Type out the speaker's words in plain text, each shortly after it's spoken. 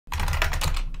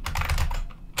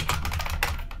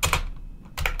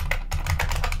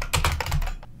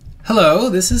Hello,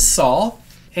 this is Saul,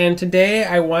 and today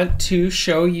I want to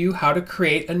show you how to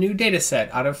create a new data set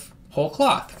out of whole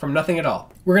cloth, from nothing at all.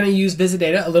 We're going to use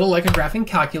VisiData a little like a graphing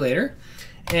calculator,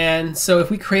 and so if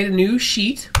we create a new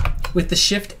sheet with the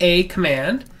Shift-A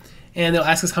command, and they'll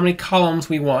ask us how many columns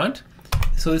we want.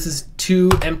 So this is 2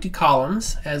 empty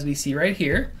columns, as we see right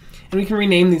here, and we can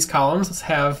rename these columns. Let's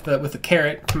have with the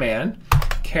caret command.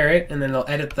 Caret, and then they'll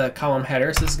edit the column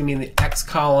header. So this is going to be the X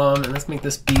column, and let's make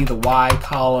this be the Y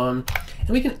column. And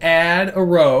we can add a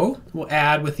row. We'll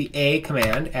add with the A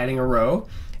command, adding a row.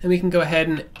 And we can go ahead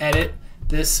and edit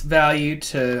this value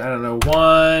to, I don't know,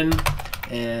 1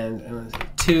 and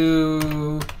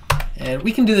 2. And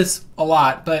we can do this a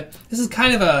lot, but this is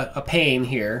kind of a pain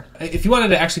here. If you wanted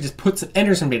to actually just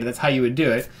enter some data, that's how you would do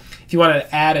it. If you want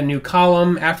to add a new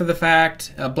column after the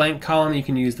fact, a blank column, you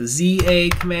can use the ZA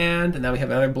command, and now we have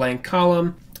another blank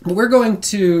column. But we're going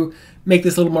to make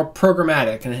this a little more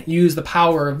programmatic and use the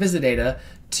power of VisiData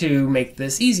to make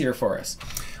this easier for us.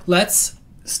 Let's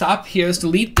stop here. Let's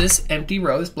delete this empty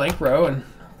row, this blank row, and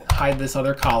hide this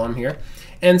other column here.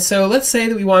 And so let's say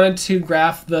that we wanted to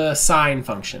graph the sine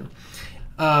function.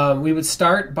 We would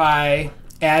start by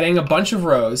adding a bunch of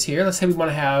rows here. Let's say we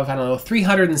want to have, I don't know,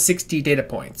 360 data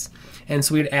points. And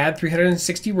so we'd add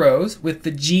 360 rows with the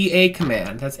GA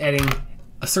command. That's adding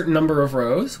a certain number of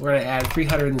rows. We're going to add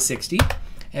 360.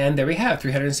 And there we have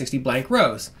 360 blank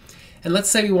rows. And let's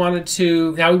say we wanted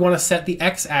to, now we want to set the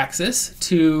x-axis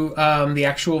to the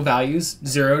actual values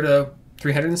 0 to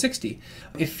 360.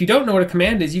 If you don't know what a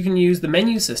command is, you can use the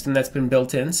menu system that's been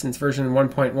built in since version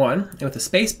 1.1 and with the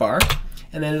space bar.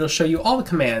 And then it'll show you all the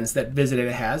commands that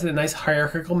VisiData has in a nice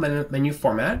hierarchical menu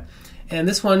format. And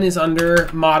this one is under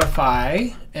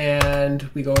modify, and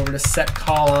we go over to set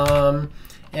column,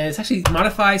 and it's actually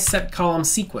modify set column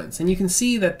sequence. And you can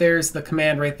see that there's the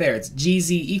command right there. It's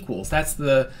GZ equals. That's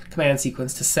the command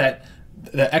sequence to set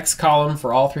the X column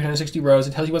for all 360 rows.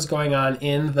 It tells you what's going on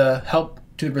in the help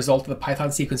to the result of the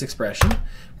Python sequence expression.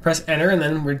 Press enter, and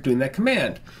then we're doing that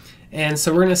command. And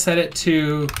so we're going to set it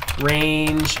to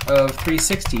range of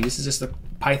 360. This is just the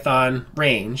Python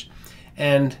range.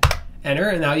 And enter,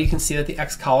 and now you can see that the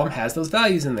X column has those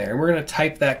values in there. And we're going to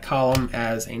type that column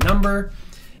as a number.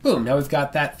 Boom, now we've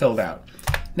got that filled out.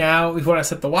 Now we want to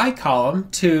set the Y column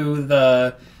to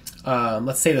the,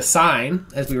 let's say the sine,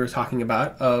 as we were talking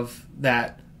about, of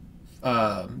that,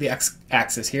 the X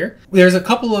axis here. There's a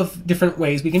couple of different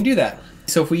ways we can do that.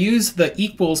 So if we use the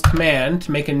equals command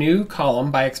to make a new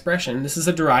column by expression, this is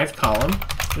a derived column,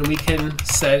 and we can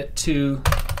set it to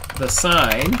the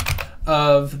sine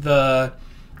of the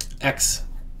X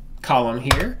column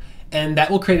here, and that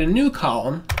will create a new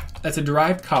column that's a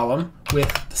derived column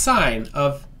with the sine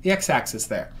of the x-axis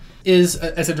there. As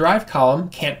a derived column,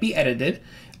 can't be edited.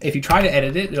 If you try to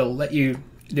edit it, it'll let you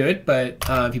do it, but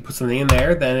if you put something in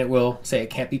there, then it will say it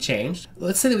can't be changed.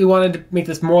 Let's say that we wanted to make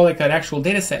this more like an actual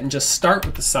data set and just start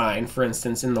with the sine, for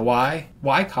instance, in the Y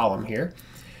column here.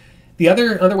 The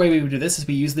other way we would do this is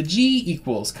we use the G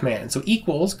equals command. So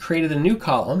equals created a new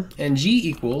column, and G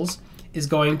equals is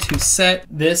going to set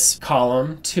this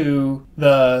column to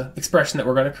the expression that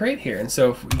we're going to create here. And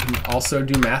so we can also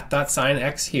do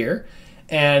math.sinx here,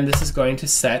 and this is going to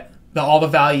set all the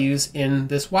values in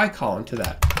this Y column to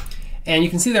that. And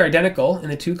you can see they're identical in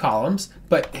the two columns,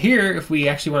 but here, if we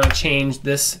actually want to change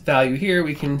this value here,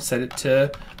 we can set it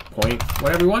to point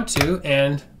whatever we want to,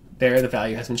 and there the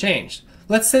value has been changed.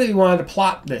 Let's say that we wanted to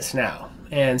plot this now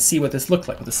and see what this looks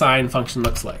like, what the sine function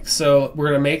looks like. So we're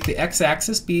going to make the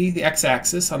x-axis be the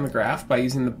x-axis on the graph by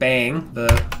using the bang,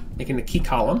 making the key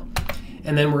column,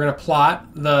 and then we're going to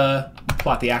plot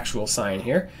the actual sine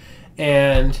here,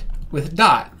 and with a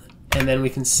dot, and then we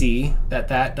can see that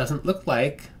that doesn't look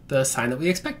like the sine that we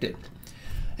expected.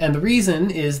 And the reason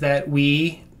is that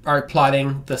we are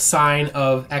plotting the sine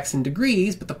of x in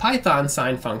degrees, but the Python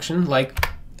sine function, like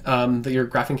your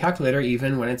graphing calculator,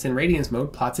 even when it's in radians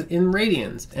mode, plots it in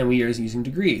radians, and we are using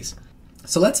degrees.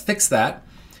 So let's fix that.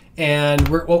 And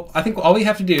I think all we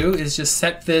have to do is just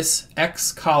set this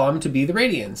X column to be the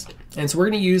radians. And so we're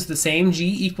going to use the same G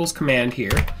equals command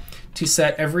here to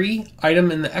set every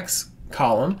item in the X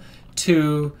column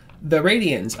to the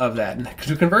radians of that. And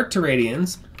to convert to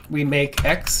radians, we make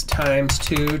x times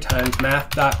 2 times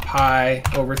math.pi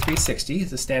over 360.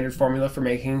 It's a standard formula for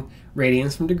making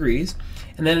radians from degrees.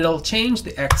 And then it'll change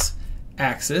the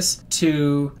x-axis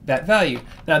to that value.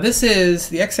 Now this is,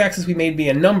 the x-axis we made be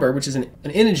a number, which is an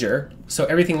integer, so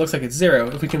everything looks like it's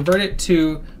 0. If we convert it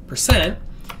to percent,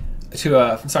 to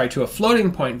a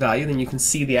floating point value, then you can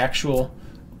see the actual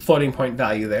floating point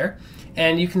value there.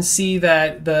 And you can see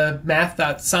that the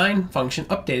math.sine function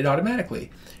updated automatically.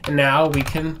 And now we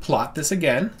can plot this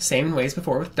again, same way as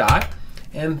before with dot,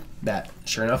 and that,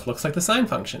 sure enough, looks like the sine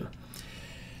function.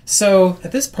 So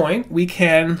at this point, we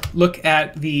can look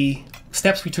at the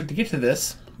steps we took to get to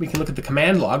this. We can look at the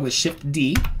command log with Shift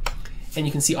D, and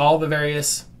you can see all the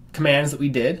various commands that we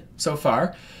did so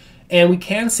far. And we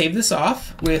can save this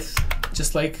off with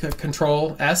just like a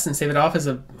Ctrl-S and save it off as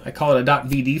a, I call it a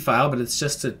 .vd file, but it's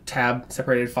just a tab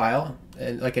separated file,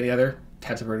 and like any other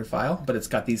tab separated file, but it's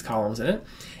got these columns in it.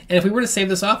 And if we were to save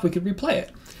this off, we could replay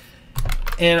it.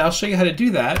 And I'll show you how to do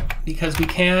that, because we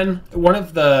can, one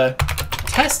of the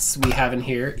tests we have in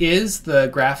here is the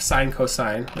graph sine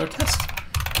cosine no test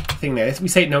thing there. We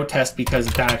say no test because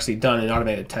it's not actually done in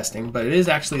automated testing, but it is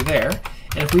actually there.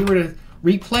 And if we were to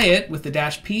replay it with the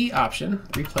 -P option,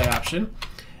 replay option,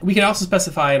 we can also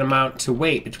specify an amount to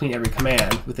wait between every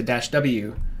command with the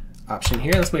 -W option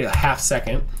here. Let's wait a ½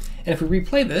 second. And if we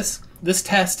replay this, this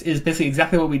test is basically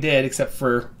exactly what we did, except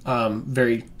for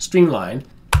very streamlined.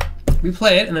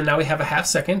 Replay it, and then now we have a ½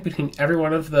 second between every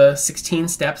one of the 16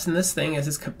 steps in this thing as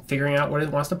it's figuring out what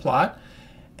it wants to plot.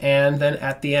 And then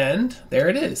at the end, there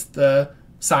it is, the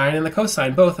sine and the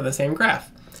cosine both on the same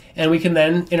graph. And we can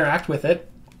then interact with it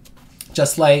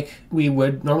just like we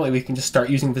would normally. We can just start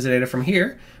using VisiData from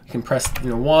here. We can press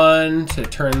 1 to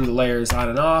turn the layers on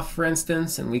and off, for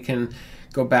instance, and we can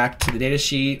go back to the data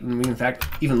sheet, and we can in fact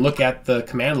even look at the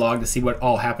command log to see what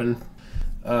all happened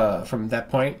from that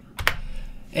point.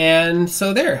 And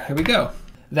so here we go.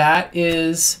 That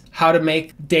is how to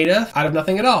make data out of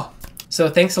nothing at all. So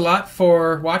thanks a lot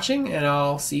for watching, and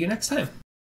I'll see you next time.